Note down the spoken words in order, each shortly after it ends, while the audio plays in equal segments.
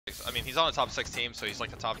I mean, he's on a top 6 team, so he's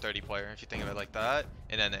like a top 30 player if you think of it like that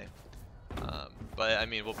in NA. But I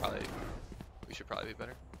mean, we should probably be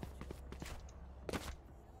better.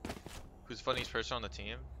 Who's the funniest person on the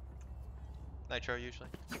team? Nitro usually.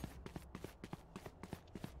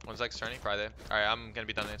 When's next turning? Friday. Alright, I'm gonna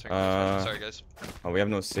be done answering questions. Sorry guys. Oh, we have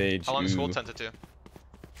no Sage. How long is school? 10 to 2.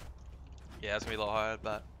 Yeah, it's gonna be a little hard,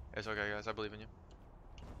 but it's okay guys, I believe in you.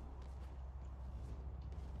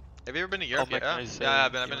 Have you ever been to Europe? Yeah,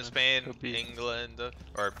 I've been to Spain, England,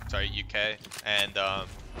 or sorry, UK, and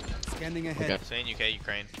Scanning ahead. Okay. Spain, UK,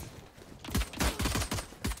 Ukraine.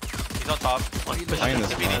 He's on top. He's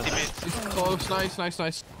close,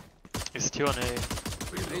 nice. He's 2 on A.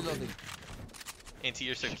 Reloading. Anti,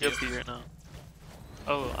 you're so He'll cute. be right now.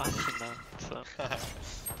 Oh, I should know. So.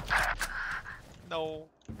 No.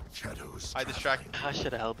 Shadows. I distracted. I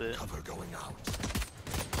should have held it. Cover going out.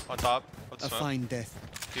 On top of the A smoke. fine death.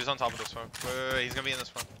 He was on top of the smoke. Wait, he's gonna be in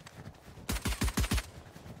this one.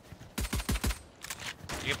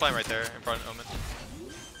 You can play him right there in front of Omen.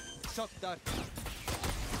 Shot that.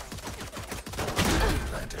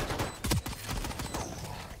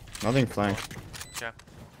 Nothing flank. Yeah.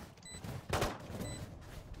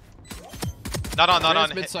 Not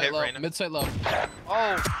on. Mid-site low. Right Mid-site low.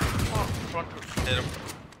 Oh! Front. Hit him.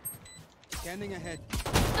 Scanning ahead.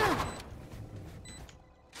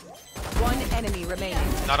 One enemy remaining.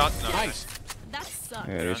 Not on. No. Nice. That sucks.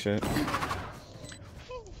 Yeah, they shit.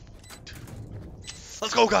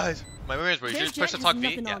 Let's go, guys! My memory is weird. You just push the talk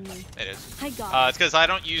V? Yeah, it is. It's because I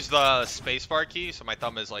don't use the spacebar key, so my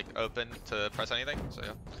thumb is like open to press anything. So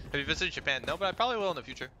yeah. Have you visited Japan? No, but I probably will in the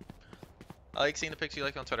future. I like seeing the pics you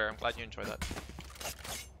like on Twitter. I'm glad you enjoy that.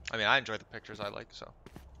 I mean, I enjoy the pictures I like, so.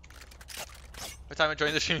 Every time I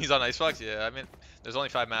join the stream, he's on Icebox. Yeah, I mean, there's only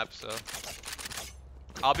 5 maps, so.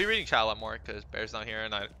 I'll be reading chat a lot more because Bear's not here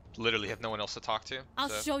and I literally have no one else to talk to. I'll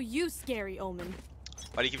show you, scary Omen.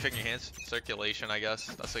 Why do you keep checking your hands? Circulation, I guess.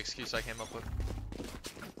 That's the excuse I came up with.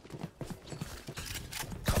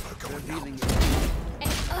 Revealing.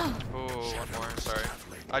 Oh, one more. Sorry.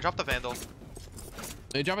 I dropped the Vandal.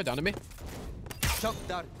 Did you drop it down to me? Shot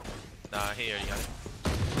that. Nah, here you got it.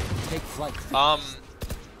 Take flight.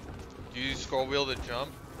 Do you scroll wheel to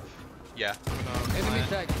jump? Yeah. Enemy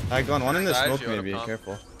tag. I got one in the Sag, smoke you wanna maybe. pump?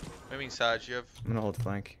 Careful. I mean, Sag, you have I'm gonna hold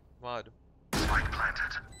flank. mod.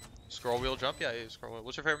 Scroll wheel jump? Yeah, you scroll wheel.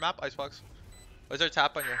 What's your favorite map? Icebox. Was there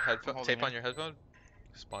tap on your headphone? Tape on your headphone?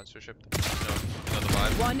 Sponsorship. No, you know the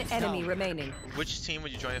vibe. One enemy remaining. Which team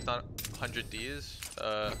would you join if not 100Ds?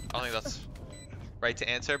 I don't think that's right to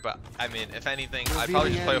answer, but I mean, if anything, I'd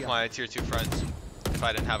probably just play with my tier 2 friends if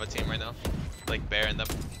I didn't have a team right now. Like Bear and them.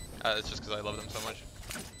 It's just because I love them so much.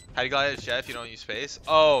 How do you glide as Jett if you don't use space?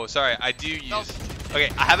 Oh, sorry, I do use... Okay,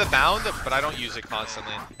 I have it bound, but I don't use it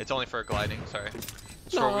constantly. It's only for gliding, sorry.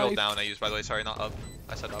 Scroll wheel down I use, by the way, sorry, not up.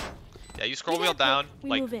 I said up. Yeah, you scroll wheel down,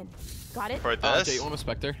 like, move in. Got it? for this. Jett, you want a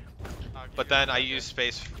Spectre? But then I use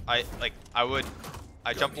space. I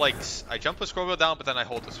jump with scroll wheel down, but then I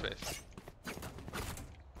hold the space.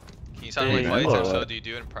 Can you sound like lights? If so, do you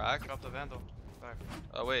do it in prac? Drop the Vandal. Back.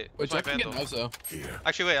 Oh wait, Wait, where's my Jett can get Vandal? knives though.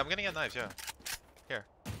 Actually, wait, I'm gonna get knives. Yeah.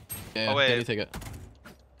 Yeah, Oh, wait. yeah, you take it.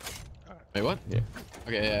 Wait, what? Yeah.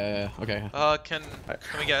 Okay, yeah, okay. Can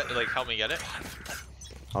we get help me get it?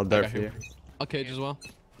 I'll dart for you. I'll cage as well.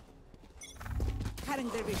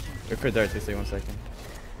 Wait for dart, stay 1 second.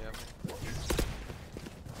 Yeah.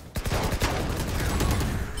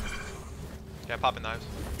 Yeah, popping knives.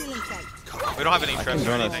 We don't have any trips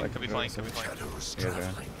or anything. Could be flank. Could be flank. You guys are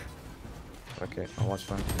in. Okay, I'll watch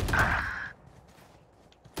flank.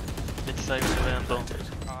 Mid-side with the Vandal.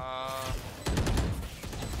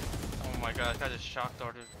 Oh my god, that just shock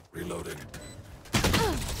darted. Reloading.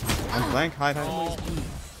 I'm flank, hide.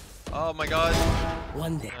 Oh my god.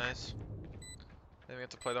 One day. Nice. Then we have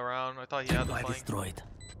to play the round. I thought he had the flank. Destroyed.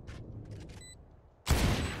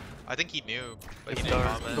 I think he knew, but he It's didn't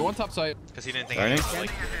dark. comment. Go one top side. Because he didn't think Darting? anyone would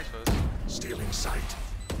like be exposed. Stealing sight.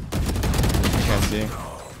 Can't see.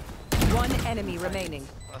 One enemy remaining.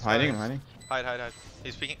 That's Hiding, I'm fine. hiding. Hide.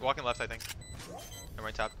 He's walking left, I think. And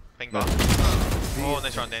right tap. Ping bomb. Oh,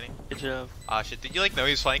 nice round, Danny. Good job. Ah, shit. Did you know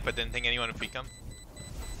he was flank, but didn't think anyone would peek him?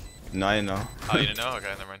 No, I didn't know. Oh, you didn't know? Okay,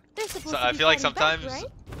 never mind. So I feel like sometimes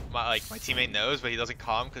my teammate knows, but he doesn't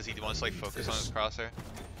calm because he wants to focus on his crosshair.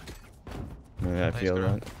 Yeah, I feel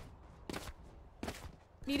girl. that.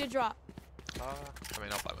 Need a drop. I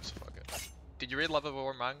mean, I'll buy myself. Fuck it. Did you read Love of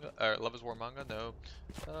War manga? Or Love is War manga? No.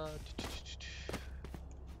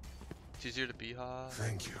 It's easier to be hot.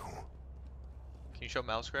 Thank you. Can you show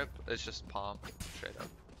mouse grip? It's just palm, straight up.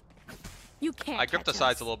 You can't. I grip the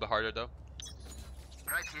sides a little bit harder though.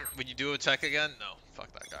 Would you do a tech again? No,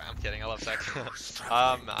 fuck that guy. I'm kidding. I love tech.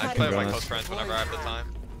 I play with my close friends whenever I have the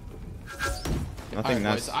time. Nothing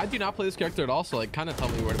nice. I do not play this character at all, so like kind of tell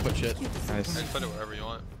me where to put shit. Nice. Just put it wherever you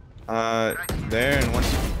want. There and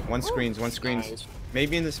one screens. Nice.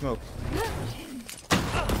 Maybe in the smoke.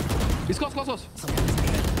 He's close.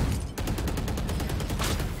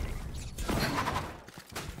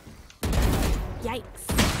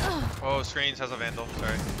 Yikes. Oh, screens has a vandal.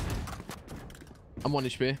 Sorry. I'm 1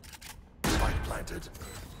 HP.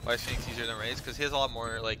 Why is Phoenix easier than Raze? Because he has a lot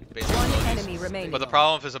more like basic One abilities. enemy remaining. But the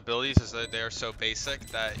problem with his abilities is that they are so basic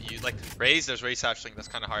that you like Raze. There's Raze hatchling that's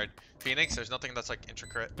kind of hard. Phoenix, there's nothing that's like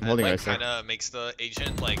intricate. I'm holding like, right side. kind of makes the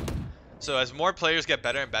agent like. So as more players get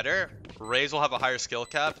better and better, Raze will have a higher skill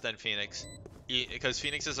cap than Phoenix. Because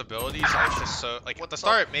Phoenix's abilities are just so like at the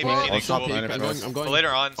start maybe Well, Phoenix I'll will stop be peek. better. I'm going. But later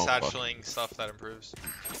on, Oh, fuck. satcheling stuff that improves.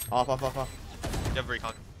 Off. You have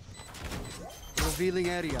recon. Revealing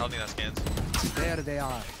I area. don't think that scans. There they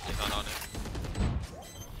are. He's not on it.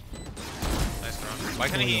 Nice run. Why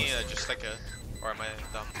can't he just stick it? Or am I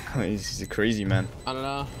dumb? He's a crazy man. I don't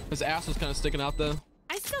know. His ass was kind of sticking out though.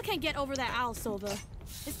 I still can't get over that owl, Silva.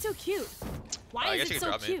 It's too cute. Why I is guess it you could so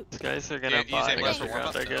drop me. cute? These guys are You gonna use buy aim for warm underground,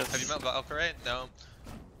 up? I No. guess. Have you met Valkyrie? No.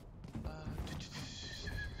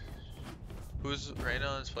 Who's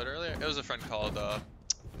Reyna and Split earlier? It was a friend called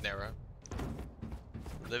Nara.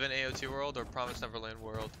 Live in AOT world or Promised Neverland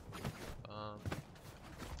world?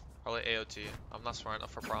 Probably AOT. I'm not smart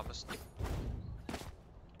enough for Promised.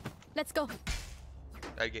 Let's go.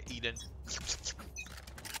 I get eaten.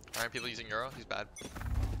 Aren't people using Euro? He's bad.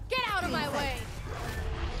 Get out of my way.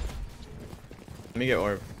 Let me get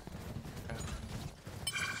orb.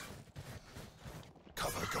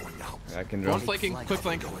 Cover going out. I can One drone. flanking, quick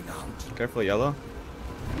flank. Going out. Careful, yellow.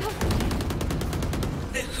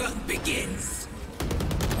 The hunt begins.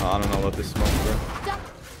 Oh, I don't know what this smoke, bro.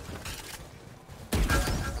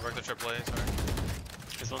 Work the triple A, sorry.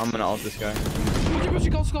 This one's I'm gonna ult this guy.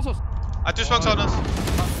 Close. I two smokes on us.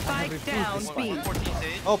 Spike down, B. 14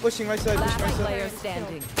 stage. Oh, pushing right side. Pushing right Last side. player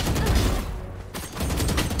standing.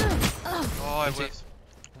 Oh, I whiffed.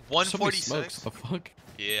 So many smokes. 146. The fuck?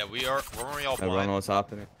 Yeah, we're all I don't know blind. what's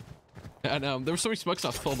happening. Yeah, I know. There were so many smokes. I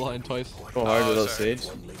was full blind twice. Go hard with those sorry.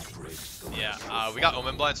 sage. Yeah, we got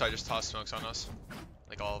Omen blind, so I just tossed smokes on us.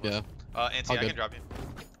 Like all of us. Yeah. Auntie, All I good. can drop you.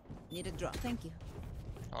 Need a drop. Thank you.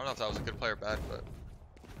 I don't know if that was a good play or bad, but.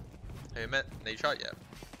 Hey, Matt, Nate shot, yeah.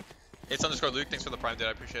 It's _ Luke, thanks for the prime, dude,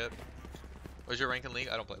 I appreciate it. What's your rank in League?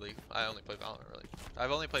 I don't play League. I only play Valorant, really.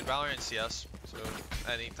 I've only played Valorant and CS, so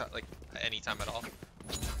any time at all.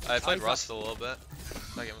 I played Rust a little bit.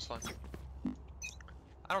 That game was fun.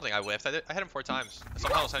 I don't think I whiffed. I hit him 4 times.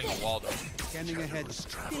 Somehow I was hitting the wall, though. Scanning ahead.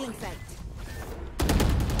 Feeling sight.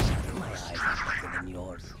 My eyes are better than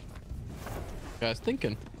yours. Guys,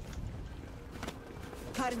 thinking.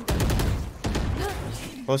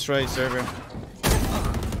 Close right, server.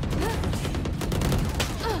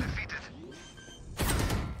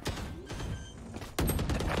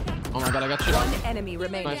 Oh my god, I got you. One enemy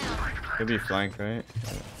remaining. Nice. Could be flank, right?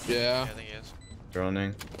 Yeah. Yeah, I think he is.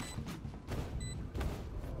 Droning.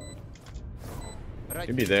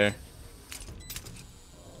 Could be there.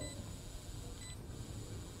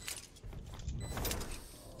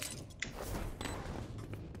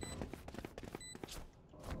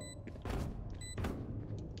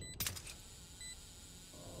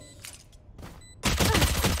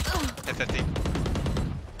 Hit 50.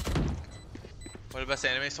 What are the best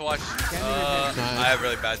animes to watch? Nice. I have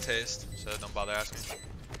really bad taste, so don't bother asking.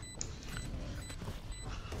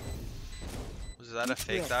 Was that a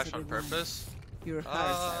fake dash on purpose? Your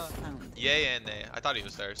hearts are found. Yay and nay. I thought he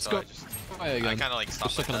was there, so go. I just Try again. I kind of like We're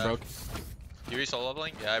stopped still like kind of that. broke. You read solo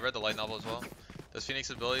leveling? Yeah, I read the light novel as well. Does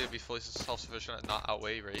Phoenix's ability to be fully self-sufficient and not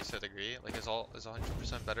outweigh Raze to a degree? Like, is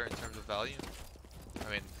 100% better in terms of value?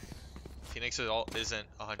 I mean, Phoenix's ult isn't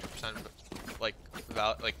 100%, like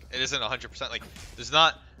it isn't 100%. Like, there's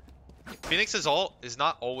not. Phoenix's ult is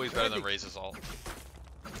not always better than Raze's ult.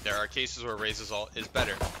 There are cases where Raze's ult is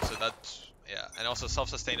better. So that's yeah, and also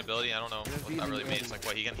self-sustainability. I don't know what that really means. Like,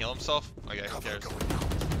 what, he can heal himself? Okay, who cares?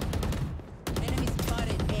 Enemy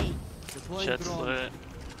spotted. A. Deploying Jett's drone. lit.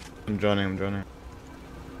 I'm droning.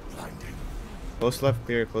 Close left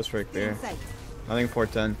clear, close right clear. Sight. Nothing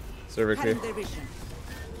 410. Server clear. Cutting their vision.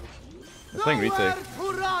 I'm playing retake.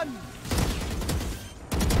 To run.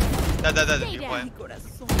 That, you Stay play. down.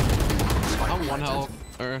 I'm 1 health.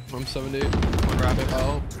 Or I'm 70. Grab it.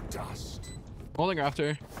 Oh. Holding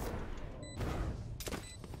after.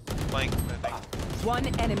 Flank, I think. One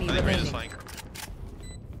enemy I think Raze is remaining. flank.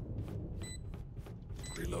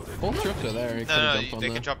 Both trips are there. He No, could've no, jumped on they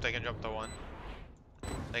the- can jump. They can jump the one.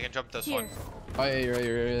 They can jump this Here. one. Oh, yeah, you're right,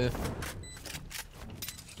 you're right.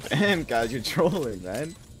 Damn, guys, you're trolling,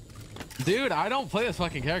 man. Dude, I don't play this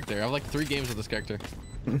fucking character. I have like 3 games with this character.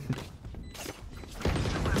 Did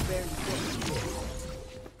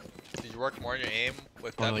you work more on your aim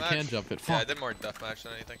with Oh, deathmatch? I can jump it. Yeah, I Fuck. did more deathmatch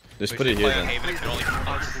than anything. Just We put should it here, play on then. Haven, you can only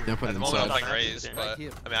Yeah, put at it the moment I'm inside. playing Raze, but I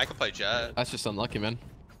mean I can play Jett. That's just unlucky, man.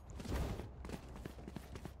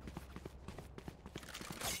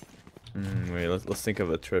 Wait, let's think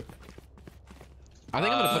of a trip. I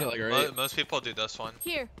think I'm gonna put it like right. Most people do this one.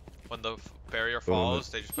 Here. When the barrier Boom. falls,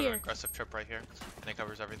 they just put an Here. aggressive trip right here, and it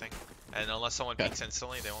covers everything. And unless someone Okay. peeks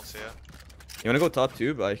instantly, they won't see it. You wanna go top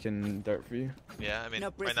 2, but I can dart for you. Yeah, I mean,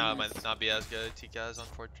 No right now it prisoners. might not be as good as TK has,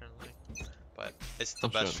 unfortunately. But it's the Oh,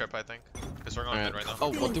 best shit. trip, I think. Because we're going Alright. mid right now. Oh,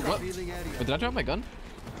 what? What? Revealing area. Wait, did I drop my gun?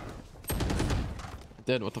 I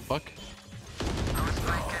did. What the fuck?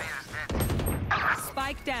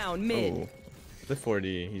 Spike down mid. Oh, the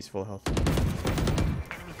 40. He's full health.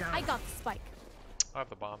 I got the spike. I have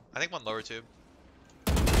the bomb. I think one lower tube.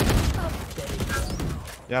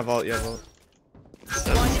 Yeah, vault. Yeah, vault.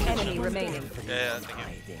 One enemy remaining. Yeah,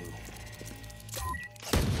 thank you.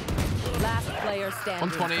 Last player standing.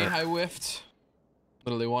 120. I whiffed.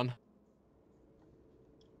 Literally one.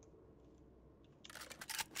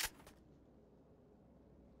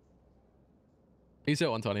 He's at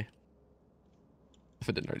 120. If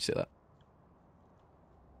I didn't already say that.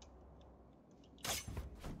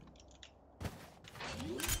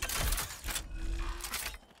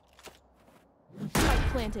 Spike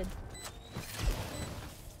planted.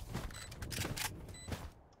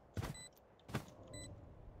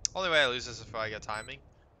 Only way I lose is if I get timing.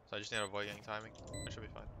 So I just need to avoid getting timing. That should be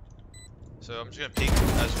fine. So I'm just gonna peek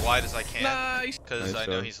as wide as I can. Nice. Because Nice I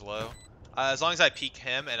know job. he's low. As long as I peek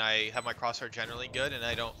him and I have my crosshair generally good and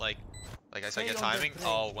I don't like I said, get timing,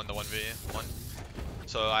 I'll win the 1v1.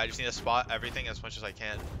 So I just need to spot everything as much as I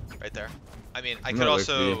can right there. I mean, I I'm could not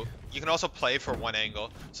also, with you can also play for one angle.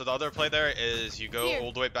 So the other play there is you go Here.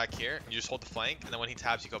 all the way back here and you just hold the flank and then when he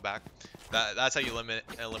tabs you go back. That's how you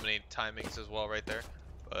eliminate timings as well right there.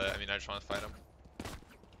 But I mean, I just want to fight him.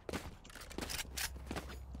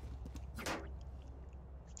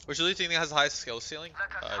 Which do you think has the highest skill ceiling?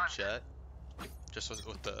 Jett. Just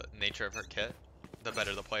with the nature of her kit. The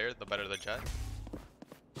better the player, the better the Jett.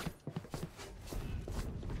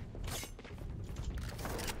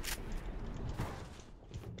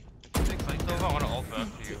 I want to ult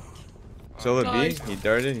after you. Solo Nice. B. He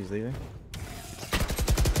darted. He's leaving.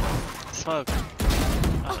 Smoke.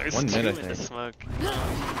 Oh, there's 1 two minute, in I the think. smoke.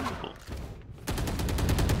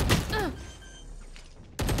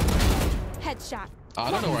 Headshot.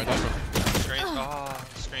 I don't know where I died from. Screens. Oh,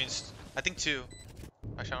 screens. I think 2.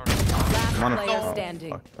 Actually, I don't know. Last I'm on a player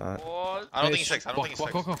standing. Fuck that. What? I don't Hey, think he's 6. I don't think he's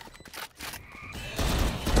 6. Go.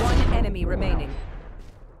 One enemy remaining.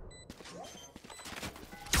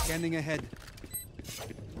 Scanning ahead.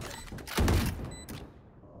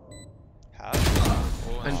 Half?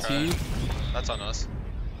 Oh, nice try. NT. That's on us.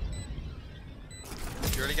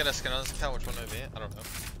 Did you already get a skin on this account? Which one would it be? I don't know.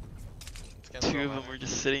 Skins Two don't of them matter. were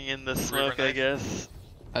just sitting in the Reaper smoke, I knife. guess.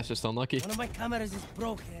 That's just unlucky. One of my cameras is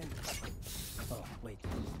broken. Oh, wait.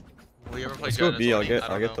 Will you ever play Let's Jett go in B. I'll 20? get I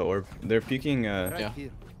I'll don't get know. the orb. They're peeking Right Yeah.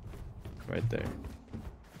 here. right there.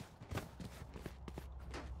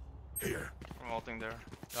 Here. I'm ulting there.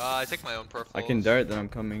 I take my own peripherals. I can dart. Then I'm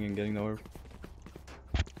coming and getting the orb.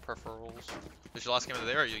 Peripherals. This your last game of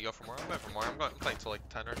the day, or you go for more? I'm going for more. I'm playing till like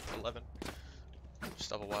 10 or 11. Just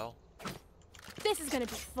have a while. This is gonna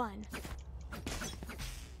be fun.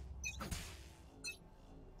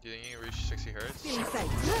 Do you think you can reach 60 hertz? Feeling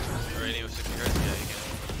safe. Or any with 60 hertz? Yeah, you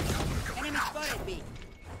can. Enemy spotted B.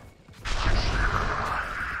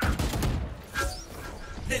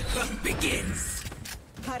 The hunt begins.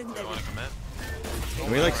 Pardon You the want to commit?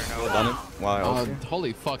 Can we like slow down it while I ult here?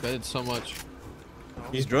 Holy fuck, I did so much.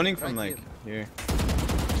 He's droning from like here.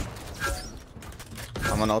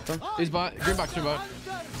 I'm on Alta. He's bot. Green box, green box.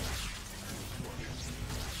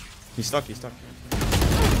 He's stuck. He's stuck.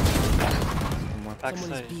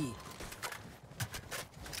 Backside. B.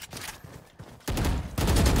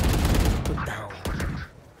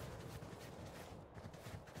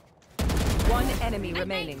 One enemy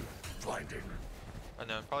remaining. Blinding. I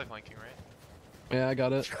know, probably flanking, right? Yeah, I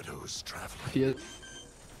got it. Shadows traveling. He is.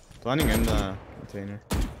 Planning in the container.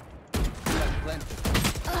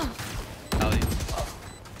 Alley.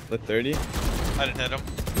 The 30. I didn't hit him.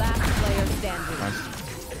 Last player standing.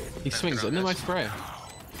 Nice. He swings into my spray.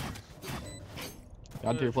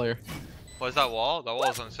 God tier player. What is that wall? That wall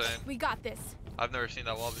is insane. We got this. I've never seen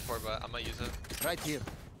that wall before, but I might use it. Right here.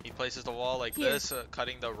 He places the wall like Here. this,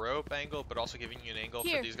 cutting the rope angle, but also giving you an angle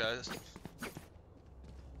Here. for these guys.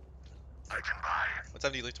 I can buy. What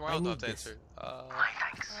time do you leave tomorrow? I I'll need have to this. answer.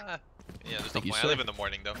 Yeah, there's no Thank you, point. I sir. leave in the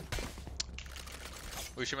morning though.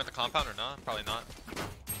 We shoot him at the compound or not? Probably not.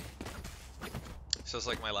 This is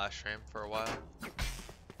like my last stream for a while.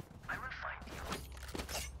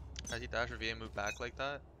 As you dash or VA move back like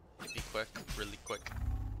that, be quick, really quick.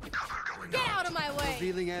 Get out of my way.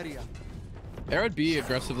 Revealing area. Arrow B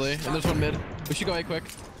aggressively, and there's one mid. We should go A quick.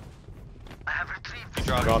 You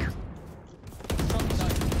drop. Drop.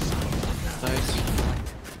 Nice.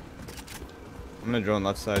 I'm gonna drone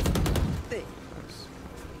left side.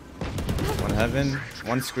 One heaven,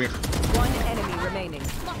 one screen. One enemy remaining.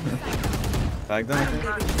 Bag them, I think.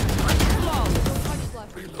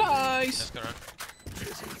 Nice. That's gonna run.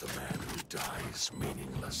 Pity the man who dies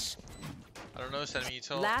meaningless. I don't know, send me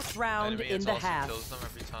util. Last round Enemy, in it's the also half. kills them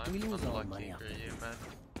every time. We lose all Unlucky money for after you, man.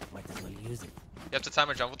 Might as well use it. You have to time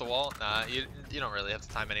a jump with the wall? Nah, you don't really have to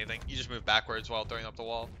time anything. You just move backwards while throwing up the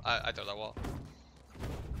wall. I throw that wall.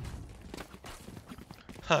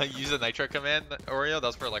 Use the nitro command, Oreo? That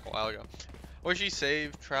was for like a while ago. Or she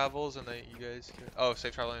save travels and then you guys can... Oh,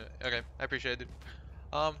 save traveling. Okay, I appreciate it, dude.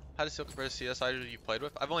 How does Steel compare to CSI you played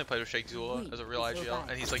with? I've only played with Shake Zula as a real IGL,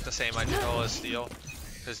 and he's like the same IGL as Steel,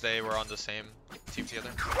 because they were on the same team together.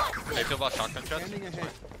 How do you feel about shotgun shots?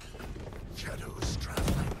 Shadows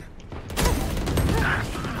traveling.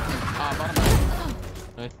 Bottom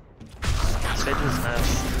right. Sage's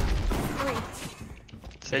nest. Great.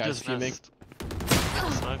 Sage's fuming. nest.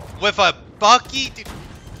 Smoke. With a Bucky, dude.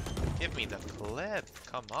 Give me the clip.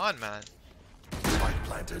 Come on, man. Spike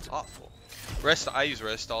planted. Awful. Wrist. I use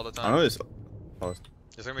wrist all the I time. know this. Oh,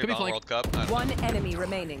 There's gonna be Could be a flank. World Cup. I don't know. One enemy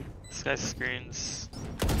remaining. This guy screens.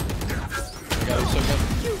 I got it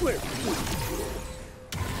so good.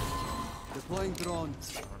 Deploying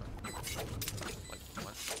drones. Like,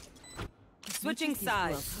 what? Switching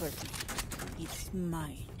sides. It's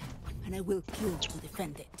mine, and I will kill to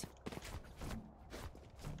defend it.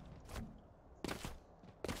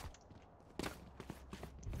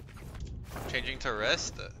 Changing to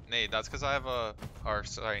wrist? Nade, that's because I have a... Or,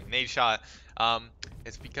 sorry, nade shot.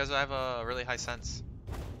 It's because I have a really high sense.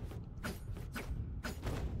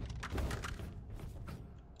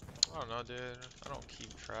 I don't know, dude. I don't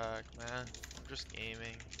keep track, man. I'm just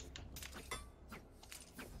gaming.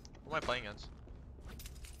 What am I playing against?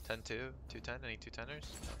 10-2? 210? Any 210ers?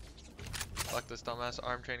 Fuck this dumbass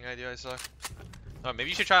arm training idea, I suck. Oh, maybe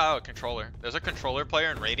you should try out a controller. There's a controller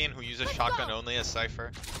player in Radiant who uses shotgun only as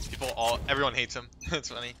Cypher. Everyone hates him. It's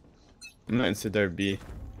funny. I'm not into their B.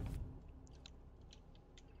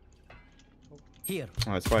 Here.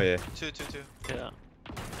 Oh, it's probably A. 2. Yeah.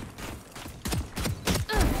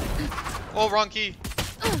 Oh, wrong key.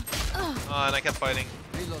 Oh, and I kept fighting.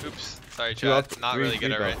 Oops. Sorry, Two up, Jett. Not three, really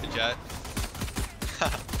good three at back. Jett.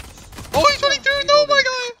 Oh, he's running through! No, my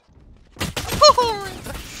god!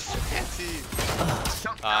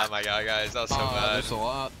 Oh my god, guys, that was so bad. There's a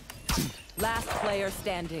lot. Last player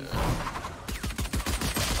standing.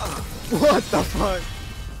 What the fuck?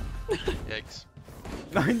 Yikes.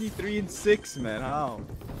 93 and 6, man. How?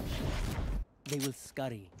 They will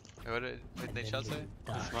scurry. Hey, what did they shot say?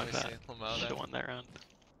 That's my Let me see. bad. Lamau Should've there. won that round.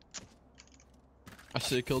 I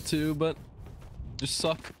should have killed two, but just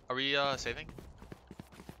suck. Are we saving?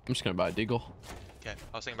 I'm just gonna buy a deagle. Okay,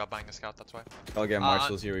 I was thinking about buying a scout, that's why. I'll get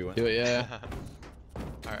Marshall's here we win. Do it, yeah.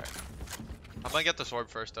 Alright. I'm gonna get the sword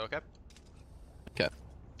first though, okay? Okay.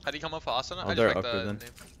 How do you come up with Asuna? Oh, I they're just like upper the then. name.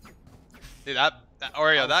 Dude, that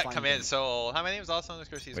Oreo, I'll that find command them. is so old. Hi, my name's Asuna.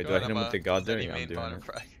 He's Wait, do I going. hit him I'm with the god there? any Yeah, I'm main doing bot it. of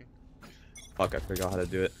frag. Fuck, I forgot how to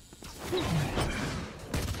do it.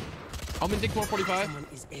 I'm in dig 445. Someone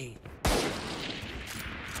is A.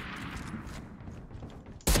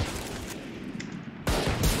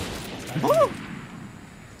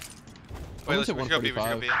 Wait, Almost we should go B, we should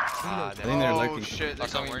go B. 145. Ah, I think they're damn. lurking. shit, they're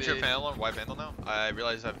Awesome, coming weren't you a B. Vandal? Why Vandal now? I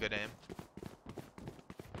realize I have good aim.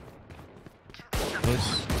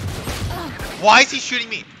 Nice. Why is he shooting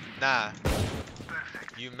me? Nah.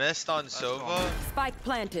 You missed on Sova, Spike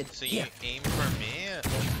planted. so you aim for me?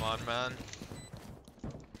 Come on, man.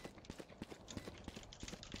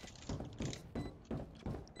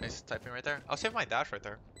 Nice typing right there. I'll save my dash right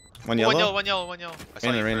there. One Oh, yellow? one yellow. I saw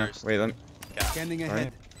Rainer, you Rainer. first. Wait, let me. Cap. Scanning Alright.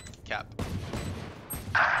 ahead. Cap.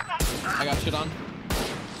 I got shit on.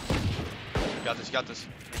 You got this, you got this.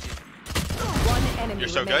 One enemy You're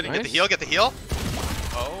so good. remaining. Get the heal, get the heal.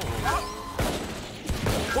 Oh.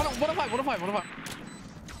 What am I?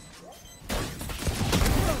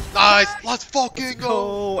 Nice. Let's fucking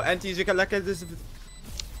go. Oh, antis, you can look at this.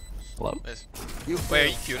 Hello? Nice. You Wait, are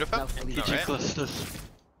you failed. cute Now about? flee. No, right? Close this.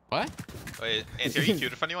 What? Wait, Anty, are you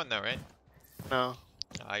cute if anyone? No, right? No.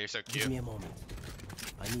 Ah, you're so Give cute. me a moment.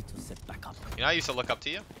 I need to set back up. You know, I used to look up to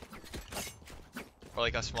you. For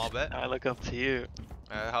like a small bit. I look up to you.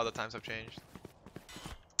 How the times have changed.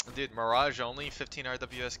 Dude, Mirage only 15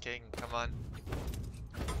 RWS King. Come on.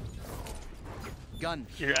 Gun.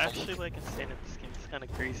 You're actually like insane at this game. It's kind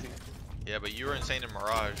of crazy. Yeah, but you were insane in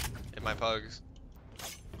Mirage. In my pugs.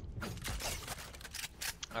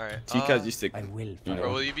 Alright. T-Cuz used to, I will. you Bro, know,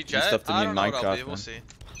 will you be do Jett? stuff to me I in don't know what I'll Minecraft, be. We'll man. see.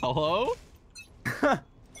 Hello? There's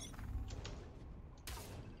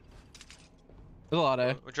a lot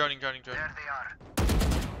of. We're droning.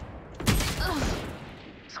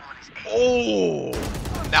 Oh!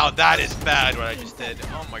 Now that is bad what I just did.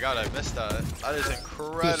 Oh my god, I missed that. That is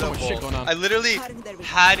incredible. so much shit going on. I literally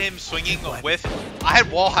had him swinging with... I had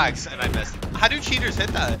wall hacks and I missed. How do cheaters hit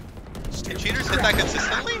that? Can cheaters hit that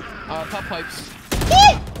consistently? Top pipes.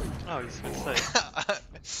 Woo! Oh, he's insane.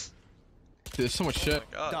 Dude, there's so much shit.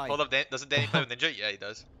 Oh my god. Hold up, doesn't Danny play with Ninja? Yeah, he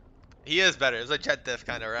does. He is better. It's a Jett diff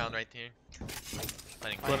kind of round right here.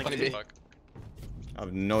 Funny B. Fuck. I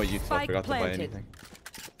have no use. I Spike forgot to buy planted. anything.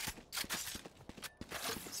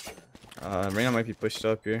 Reyna might be pushed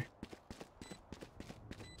up here.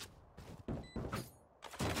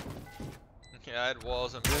 Yeah, I had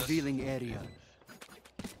walls and missed. Revealing area.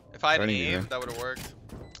 If I had Running aim, here. that would have worked.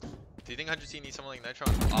 Do you think 100T needs someone like Nitro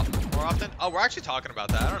more often? Oh, we're actually talking about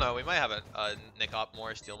that. I don't know. We might have a Nick op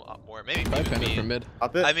more, Steel op more. Maybe I planted me. for mid.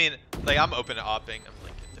 Up it. I mean, like, I'm open to opping. I'm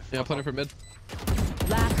like, Yeah, I'm planning for mid.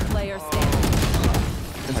 Last player standing.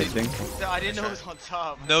 I think. I didn't know it was on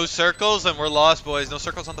top. no circles and we're lost, boys. No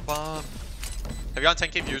circles on the bomb. Have you gotten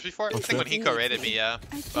 10k views before? I think when Hiko raided me, yeah.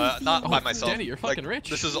 But not by myself. Danny, you're fucking rich.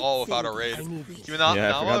 This is all without a raid. I need this. Even not Yeah,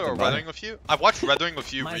 I Nala forgot or to buy. Red Wing with you? I've watched Red Wing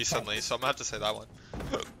with you My recently, fault. so I'm gonna have to say that one.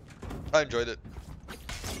 I enjoyed it.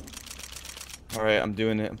 Alright, I'm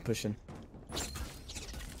doing it. I'm pushing.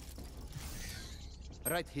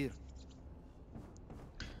 Right here.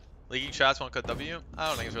 Leaking shots, one code W? I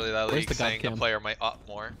don't think it's really that Where's league the saying god a cam? player might op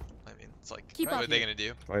more. I mean, it's like, Keep what up are they here. gonna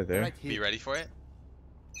do? Right there. Right here. Be ready for it?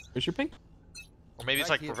 Where's your ping? Or maybe it's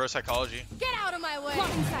Right like here. reverse psychology. Get out of my way.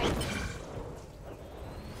 Block inside.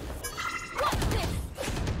 What's this?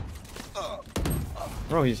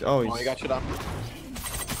 Bro, he's Oh, you got shit up.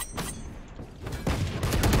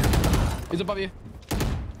 He's above you.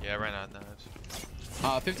 Yeah, right now,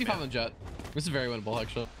 no. 55 on Jett. This is very winnable,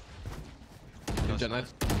 actually. Jett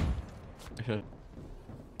knife. Okay.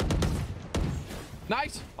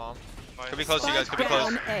 Nice! Bomb. Could be close to you guys, could be close.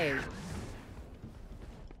 Down A.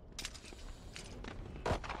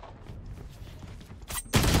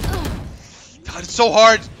 God, it's so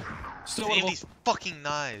hard! Still To aim winnable. these fucking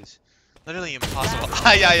knives. Literally impossible.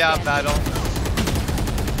 Ah, yeah, battle.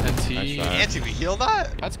 NT. Nice shot. Anti, we heal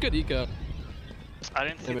that? That's good eco. I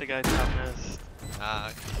didn't see the guy top miss.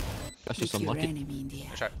 Ah, That's just With your unlucky. enemy in the air.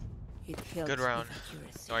 try. It helps Good round. with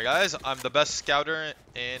accuracy. Alright guys, I'm the best scouter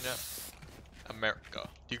in America.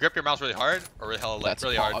 Do you grip your mouse really hard? Or really hella That's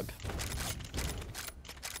really hard? hog.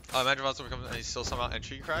 Imagine if also becomes and he's still somehow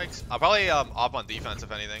entry cracks. I'll probably op on defense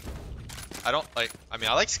if anything. I don't like, I mean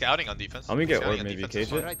I like scouting on defense. Let me get Scouting orb on maybe, defense is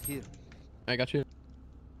cage it. fun. Right here. I got you.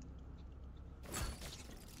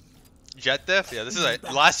 Jett diff? Yeah, this is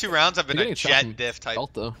the last 2 rounds have been You're a getting shot Jett from diff type.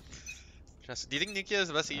 Belt, though. Do you think Nikia is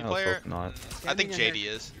the best EU I player? hope not. I think JD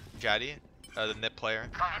is. Jaddy, the nip player.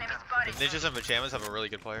 The Ninjas and Pajamas have a really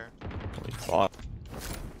good player. Holy fuck.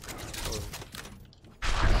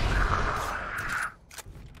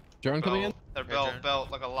 Jordan coming in? They're Right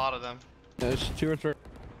belt, like a lot of them. Yeah, there's 2 or 3.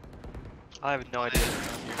 I have no idea.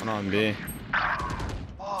 One on B.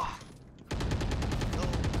 Oh. No,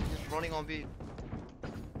 he's running on B.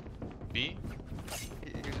 B?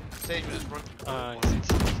 Sage was just running. He's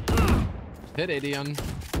insane. Hit 80 on.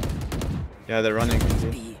 Yeah, they're running.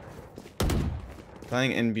 B.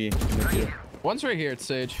 Playing in B. In the queue. One's right here at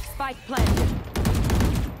Sage. Spike planted.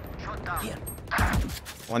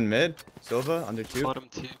 One mid. Silva under 2. Bottom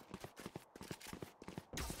 2.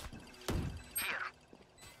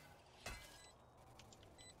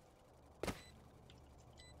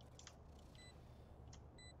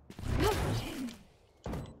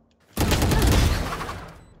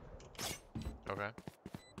 Okay.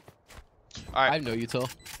 I Alright, have no util.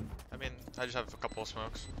 I mean, I just have a couple of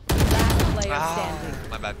smokes. Last player standing.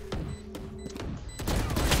 My bad.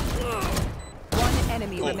 One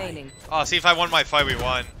enemy Oh. remaining. Oh, see if I won my fight, we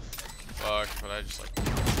won. Fuck, but I just like...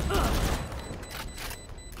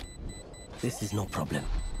 This is no problem.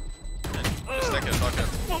 Just stick it, fuck it.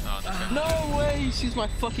 Oh, okay. No way! She's my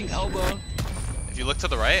fucking elbow. If you look to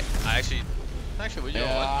the right, I actually would you know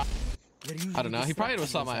what? Yeah. I don't know. He probably would've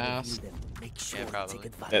saw my ass. Make sure Yeah, to probably. take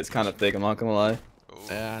advantage. Yeah, it's kind of thick. I'm not gonna lie. Ooh,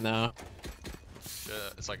 Yeah, I know. shit,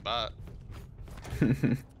 it's like that.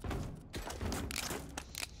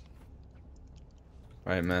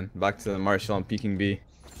 Alright, man. Back to the Marshall. I'm peeking B.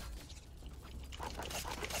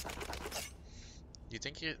 You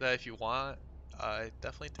think that if you want, I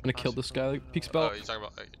definitely think. I'm gonna kill this guy. Like, peek spell. Oh, you're talking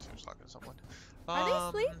about. You're talking to someone. Are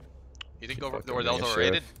they asleep? You think Should over fucking or bring those a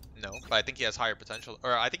overrated? chef. No, but I think he has higher potential,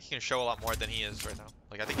 or I think he can show a lot more than he is right now.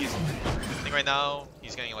 Like I think right now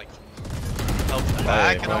he's getting like helped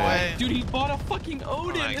back in a way. Dude, he bought a fucking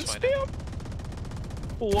Odin and explain spam.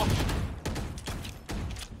 What?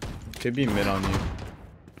 Could be mid on you.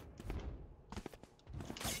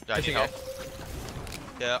 Yeah, I need help.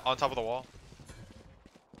 Yeah, on top of the wall.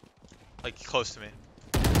 Like close to me.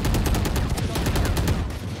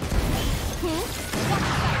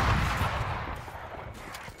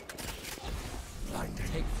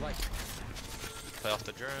 Take flight. Play off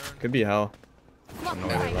the drone. Could be hell. Oh, no,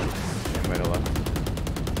 they left. They might have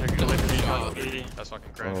left. They're gonna wait for me on 80. That's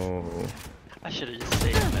fucking great. Oh. I should have just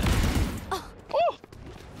saved that.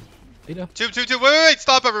 Ada. Two. Wait.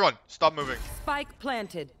 Stop, everyone. Stop moving. Spike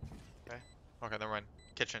planted. Okay, never mind.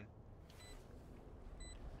 Kitchen.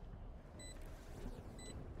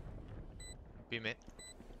 Be mid.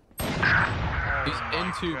 He's Oh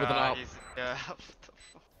into with an God, op. Yeah. What the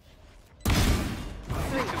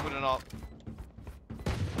fuck? Into with an op.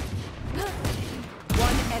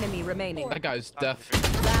 One enemy remaining. That guy's deaf.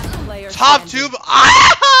 Last player Top standing. tube.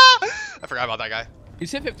 Ah! I forgot about that guy.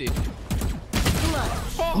 He's hit 50.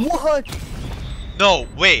 What? No,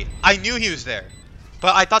 wait. I knew he was there,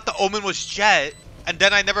 but I thought the Omen was Jett, and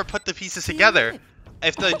then I never put the pieces together.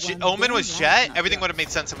 If the Omen was Jett, everything would have made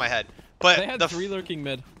sense in my head. But They had 3 lurking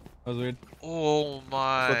mid. That was weird. Oh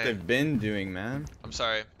my. That's what they've been doing, man. I'm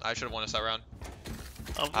sorry. I should have won us that round.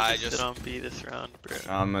 I'm I gonna just- sit on B this round, bro.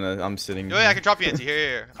 I'm sitting. No, yeah, I can drop you anti.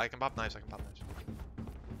 Here. I can pop knives.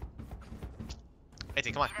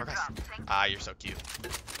 Anti, come on. Progress. Ah, you're so cute.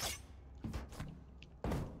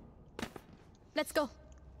 Let's go.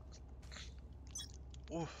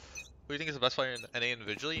 Oof. Who do you think is the best player in NA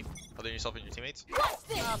individually, other than yourself and your teammates?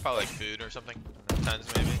 Probably like food or something. Tens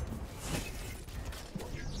maybe.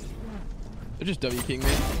 They're just W king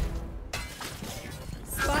me.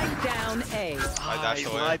 Spike down A. I dashed I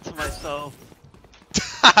away. lied to myself.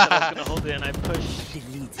 I was gonna hold it and I pushed.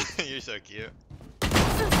 You're so cute.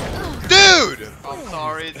 Dude! I'm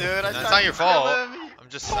sorry, dude. That's not your fault. I'm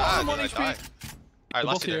just sad that I died. Alright, They're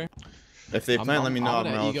last both year. here. If they plant, let me know. I'm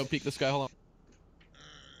I'm gonna out. ego peek this guy. Hold on.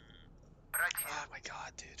 Oh my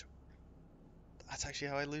god, dude. That's actually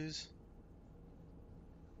how I lose.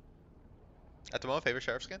 At the moment, favorite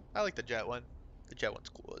sheriff skin? I like the Jett one. The Jett one's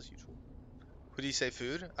cool as usual. Who do you say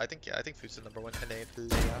food? I think food's the number one NA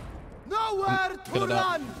player. Nowhere to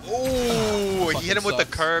run. Oh, he hit him with the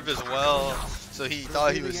sucks. curve as well. So he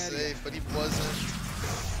thought he was safe, but he wasn't.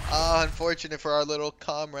 Ah, unfortunate for our little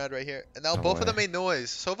comrade right here. And now No both of way. them made noise.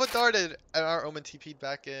 Sova darted and our Omen TP'd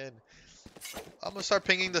back in. I'm gonna start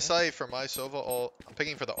pinging the site for my Sova ult. I'm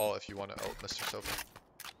pinging for the ult if you want to ult, Mr. Sova.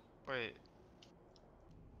 Wait.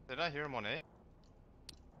 Did I hear him on A?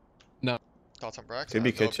 Thoughts on Brax? Could I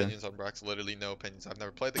be have no kitchen. opinions on Brax. Literally no opinions. I've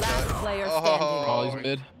never played the Last guy. player Oh, standing. Oh, he's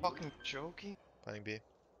mid. Fucking joking. Playing B.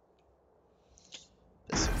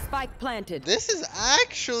 Spike planted. This is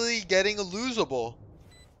actually getting losable.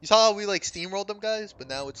 You saw how we like steamrolled them guys, but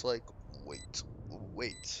now it's like,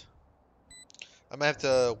 wait. I might have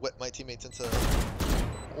to whip my teammates into.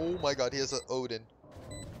 Oh my god, he has an Odin.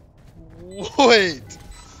 Wait.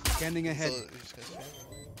 Scanning ahead. So, he's gonna spam.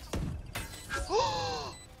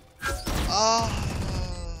 Ah.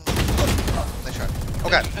 Nice try.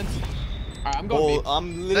 Okay. Alright, I'm going B.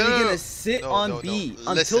 I'm literally no. gonna sit No, on no, no. B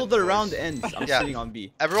Listen, until the boys. round ends. I'm Yeah. sitting on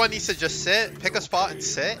B. Everyone needs to just sit, pick a spot and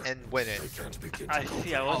sit and win it. I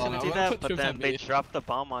see, I was Oh, gonna no, do I'm gonna that, put but troops then on they B. dropped the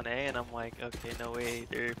bomb on A, and I'm like, okay, no way,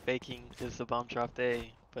 they're faking because the bomb dropped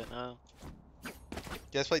A. But no. You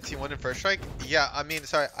guys played Team 1 in First Strike? Yeah, I mean,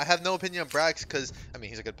 sorry, I have no opinion on Brax because, I mean,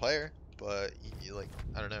 he's a good player, but, like,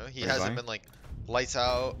 I don't know, he hasn't fine. been, like, lights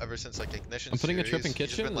out ever since, like, Ignition I'm putting a trip series. in He's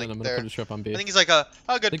just kitchen, been, and like, then I'm gonna there. put a trip on B. I think he's, like, a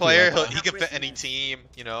good Think we player. are. He can fit any team,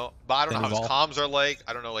 you know, but I don't know Then how his evolve. comms are like.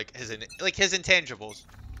 I don't know, like, his intangibles.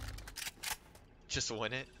 Just to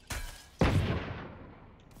win it.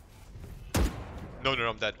 No,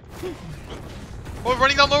 I'm dead. Oh,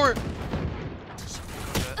 running down lower!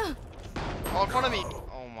 Oh, in front of me.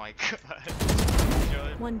 Oh my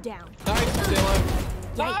god. One down. Nice, stay alive.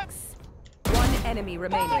 Yikes. One enemy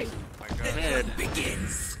remaining. Oh my god. Mid.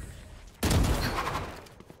 Begins.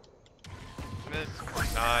 Mid.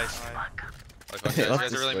 Nice. Nice. Like, you guys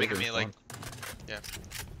Let's are really just making wait me, and like, fun.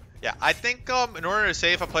 yeah. Yeah, I think in order to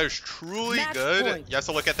say if a player's truly Match good, point. you have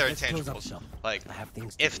to look at their Let's close up intangibles. shop. Like, I have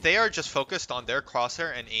things to if do. they are just focused on their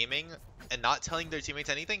crosshair and aiming and not telling their teammates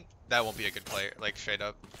anything, that won't be a good player. Like, straight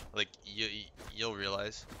up. Like, you'll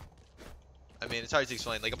realize. I mean, it's hard to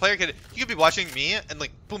explain. Like, a player you could be watching me and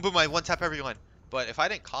like, boom, boom, I one tap everyone. But if I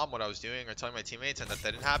didn't calm what I was doing or telling my teammates and that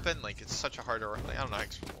didn't happen, like, it's such a harder, like, I don't know how to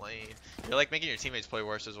explain. You're like making your teammates play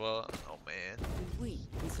worse as well. Oh man. We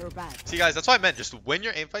survive. See guys, that's what I meant. Just win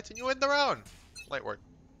your aim fights and you win the round. Light work.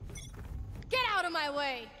 Get out of my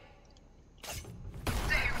way.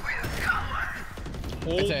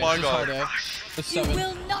 Oh It's A, my just hard god. A. It's You 7.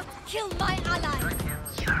 will not kill my allies.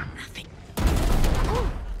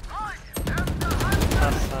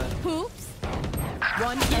 Oops.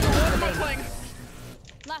 One enemy remaining.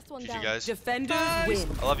 Last one GG down. guys. Defenders win.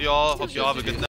 I love you all. Hope you all have a good night.